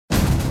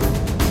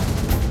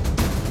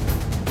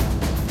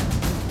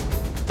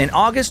In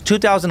August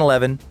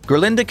 2011,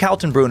 Gerlinde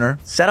Kaltenbrunner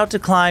set out to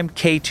climb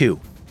K2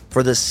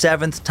 for the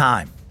 7th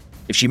time.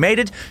 If she made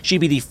it, she'd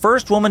be the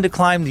first woman to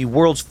climb the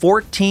world's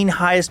 14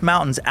 highest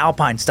mountains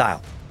Alpine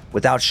style,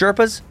 without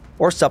sherpas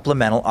or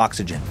supplemental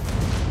oxygen.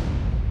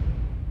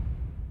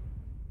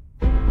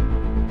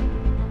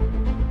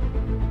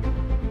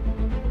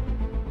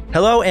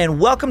 Hello and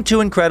welcome to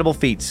Incredible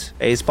Feats,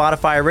 a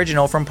Spotify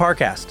original from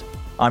Parcast.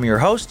 I'm your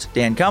host,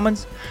 Dan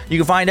Cummins. You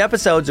can find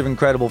episodes of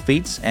Incredible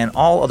Feats and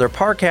all other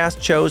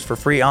Parcast shows for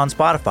free on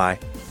Spotify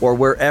or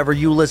wherever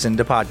you listen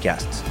to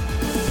podcasts.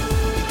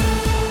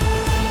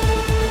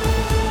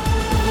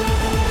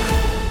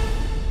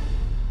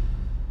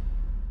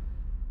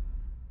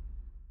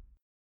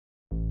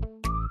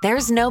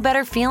 There's no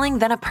better feeling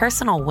than a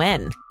personal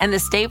win, and the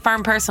State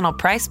Farm Personal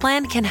Price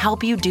Plan can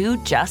help you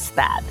do just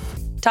that.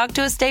 Talk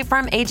to a State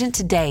Farm agent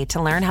today to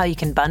learn how you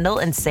can bundle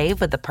and save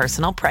with the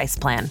Personal Price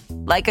Plan.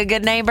 Like a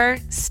good neighbor,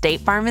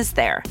 State Farm is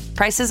there.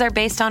 Prices are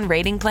based on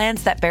rating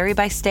plans that vary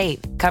by state.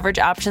 Coverage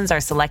options are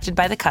selected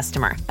by the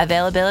customer.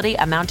 Availability,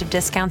 amount of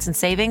discounts and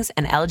savings,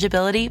 and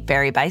eligibility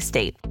vary by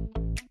state.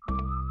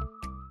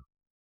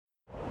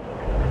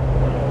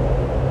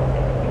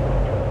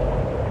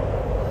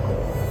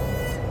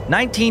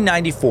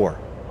 (1994),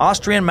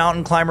 Austrian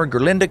mountain climber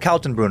Gerlinde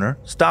Kaltenbrunner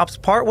stops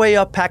partway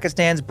up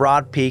Pakistan's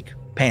Broad Peak,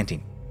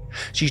 panting.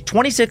 She's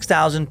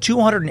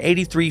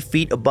 26,283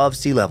 feet above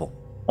sea level,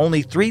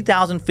 only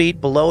 3,000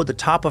 feet below the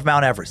top of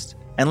Mount Everest,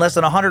 and less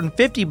than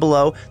 150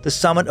 below the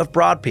summit of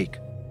Broad Peak.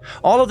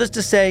 All of this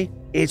to say,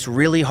 it's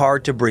really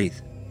hard to breathe.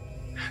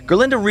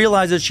 Gerlinde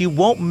realizes she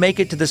won't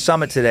make it to the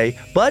summit today,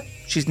 but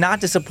she's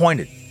not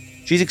disappointed.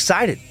 She's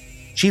excited.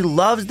 She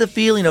loves the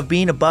feeling of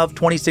being above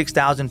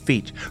 26,000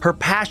 feet. Her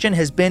passion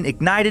has been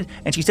ignited,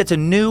 and she sets a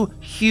new,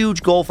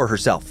 huge goal for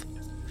herself.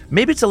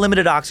 Maybe it's a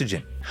limited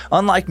oxygen.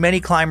 Unlike many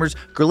climbers,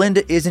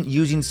 Gerlinde isn't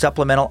using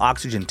supplemental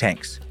oxygen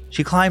tanks.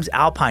 She climbs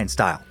Alpine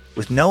style,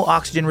 with no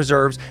oxygen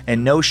reserves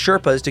and no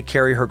sherpas to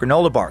carry her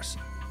granola bars.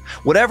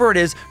 Whatever it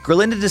is,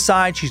 Gerlinde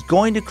decides she's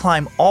going to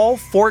climb all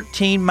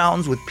 14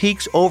 mountains with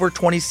peaks over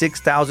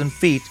 26,000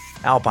 feet,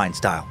 Alpine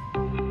style.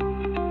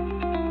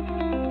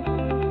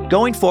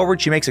 Going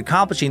forward, she makes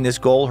accomplishing this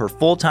goal her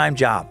full-time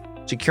job,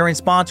 securing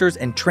sponsors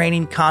and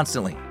training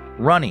constantly.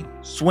 Running,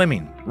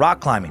 swimming, rock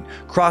climbing,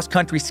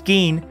 cross-country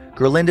skiing,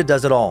 Gerlinde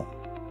does it all.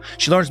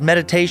 She learns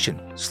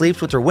meditation, sleeps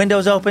with her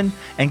windows open,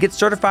 and gets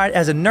certified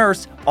as a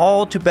nurse,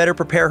 all to better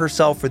prepare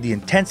herself for the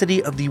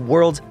intensity of the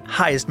world's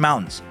highest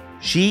mountains.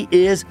 She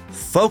is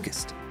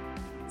focused.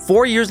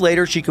 4 years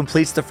later, she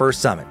completes the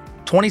first summit,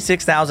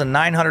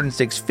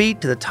 26,906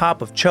 feet to the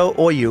top of Cho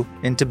Oyu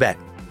in Tibet.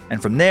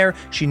 And from there,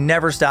 she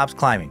never stops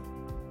climbing.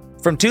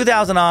 From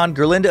 2000 on,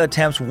 Gerlinde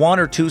attempts 1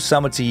 or 2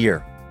 summits a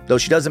year. Though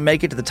she doesn't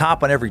make it to the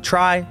top on every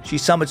try, she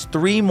summits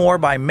 3 more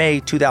by May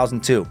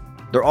 2002.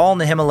 They're all in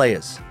the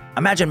Himalayas.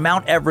 Imagine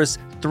Mount Everest's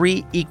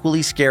 3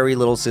 equally scary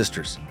little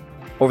sisters.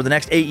 Over the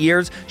next 8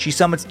 years, she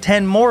summits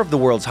 10 more of the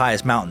world's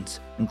highest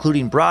mountains,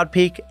 including Broad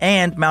Peak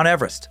and Mount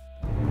Everest.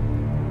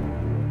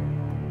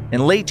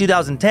 In late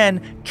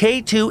 2010,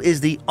 K2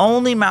 is the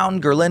only mountain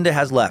Gerlinde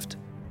has left.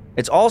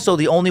 It's also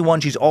the only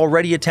one she's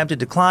already attempted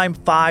to climb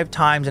 5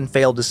 times and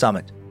failed to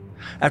summit.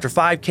 After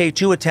 5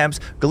 K2 attempts,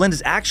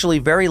 Gerlinde's actually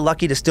very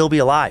lucky to still be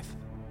alive.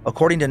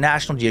 According to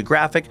National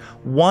Geographic,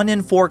 1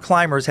 in 4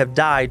 climbers have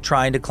died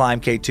trying to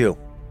climb K2.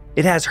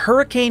 It has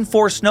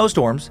hurricane-force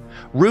snowstorms,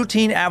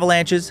 routine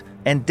avalanches,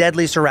 and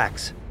deadly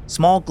seracs,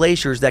 small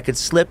glaciers that could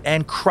slip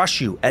and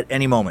crush you at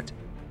any moment.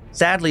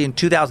 Sadly, in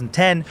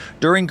 2010,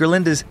 during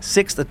Gerlinde's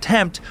 6th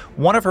attempt,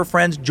 one of her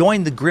friends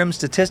joined the grim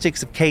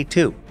statistics of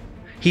K2.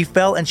 He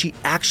fell and she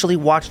actually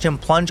watched him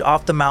plunge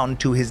off the mountain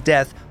to his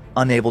death,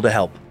 unable to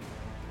help.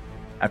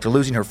 After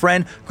losing her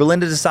friend,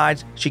 Gerlinde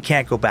decides she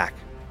can't go back.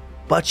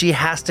 But she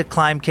has to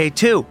climb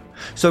K2.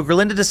 So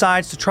Gerlinde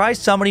decides to try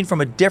summiting from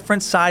a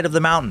different side of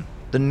the mountain,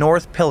 the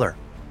North Pillar.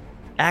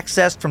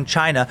 Accessed from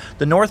China,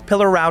 the North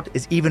Pillar route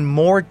is even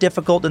more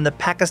difficult than the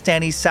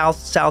Pakistani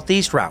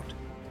south-southeast route.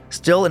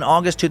 Still, in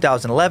August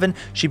 2011,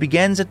 she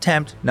begins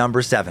attempt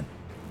number 7.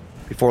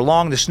 Before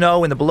long, the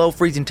snow and the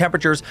below-freezing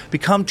temperatures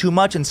become too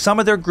much and some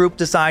of their group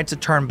decides to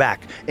turn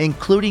back,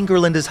 including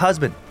Gerlinde's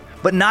husband.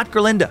 But not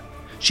Gerlinde.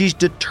 She's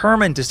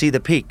determined to see the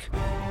peak.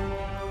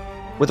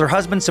 With her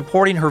husband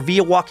supporting her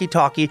via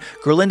walkie-talkie,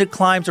 Gerlinde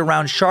climbs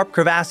around sharp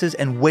crevasses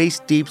and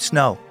waist-deep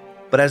snow.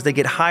 But as they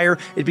get higher,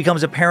 it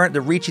becomes apparent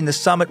that reaching the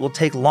summit will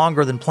take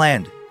longer than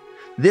planned.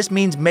 This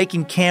means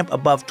making camp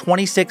above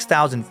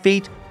 26,000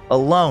 feet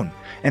alone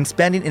and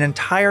spending an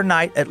entire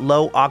night at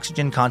low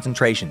oxygen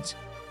concentrations.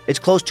 It's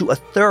close to a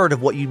third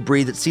of what you'd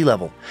breathe at sea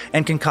level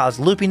and can cause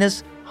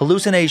loopiness,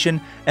 hallucination,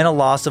 and a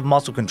loss of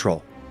muscle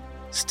control.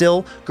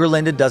 Still,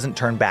 Gerlinde doesn't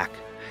turn back.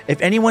 If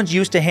anyone's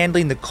used to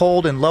handling the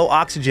cold and low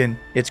oxygen,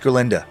 it's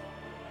Gerlinde.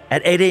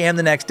 At 8 a.m.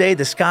 the next day,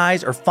 the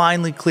skies are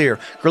finally clear.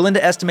 Gerlinde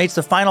estimates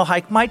the final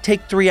hike might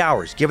take 3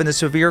 hours, given the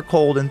severe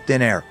cold and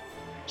thin air.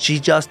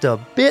 She's just a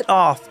bit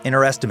off in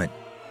her estimate.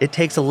 It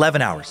takes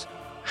 11 hours.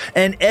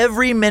 And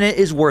every minute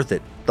is worth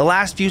it. The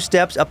last few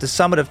steps up the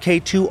summit of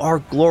K2 are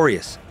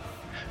glorious.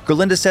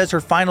 Gerlinde says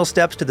her final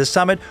steps to the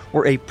summit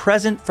were a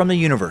present from the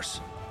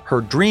universe,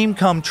 her dream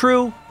come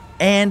true,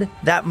 and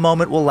that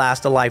moment will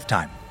last a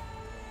lifetime.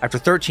 After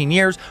 13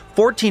 years,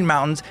 14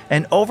 mountains,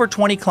 and over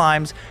 20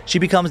 climbs, she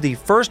becomes the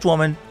first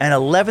woman and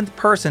 11th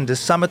person to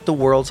summit the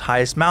world's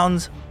highest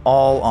mountains,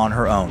 all on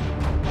her own.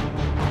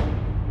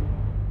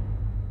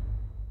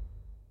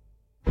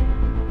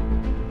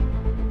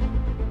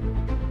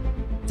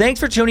 Thanks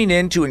for tuning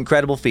in to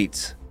Incredible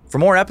Feats. For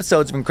more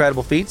episodes of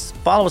Incredible Feats,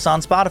 follow us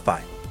on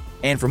Spotify.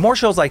 And for more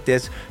shows like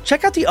this,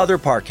 check out the other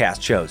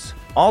Parcast shows,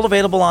 all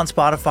available on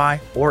Spotify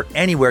or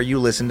anywhere you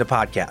listen to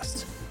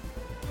podcasts.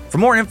 For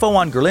more info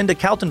on Gerlinde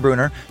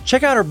Kaltenbrunner,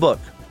 check out her book,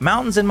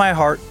 Mountains in My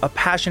Heart, A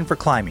Passion for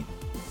Climbing.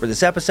 For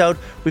this episode,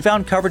 we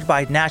found coverage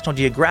by National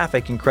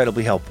Geographic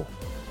incredibly helpful.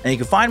 And you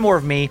can find more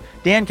of me,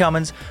 Dan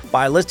Cummins,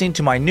 by listening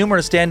to my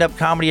numerous stand-up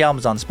comedy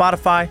albums on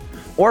Spotify,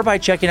 or by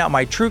checking out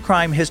my true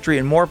crime history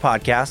and more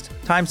podcast,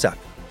 Timesuck,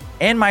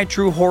 and my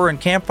true horror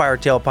and campfire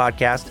tale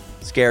podcast,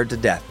 Scared to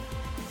Death.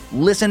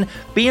 Listen,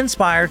 be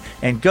inspired,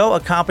 and go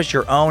accomplish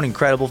your own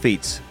incredible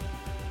feats.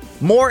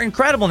 More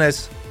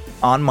incredibleness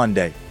on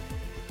Monday.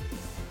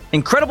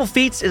 Incredible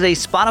Feats is a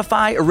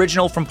Spotify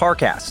original from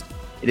Parcast.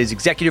 It is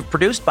executive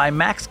produced by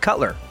Max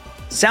Cutler.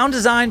 Sound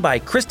design by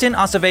Kristen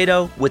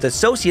Acevedo with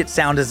associate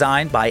sound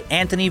design by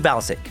Anthony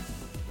Valsic.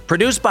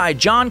 Produced by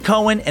John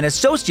Cohen and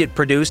associate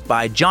produced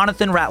by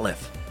Jonathan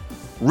Ratliff.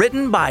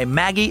 Written by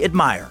Maggie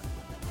Admire.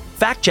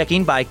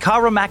 Fact-checking by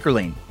Kara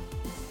Mackerline.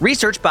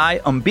 Research by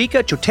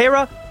Umbika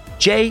Chotera,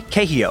 Jay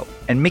Cahio,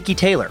 and Mickey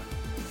Taylor.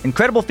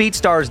 Incredible Feat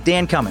stars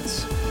Dan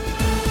Cummins.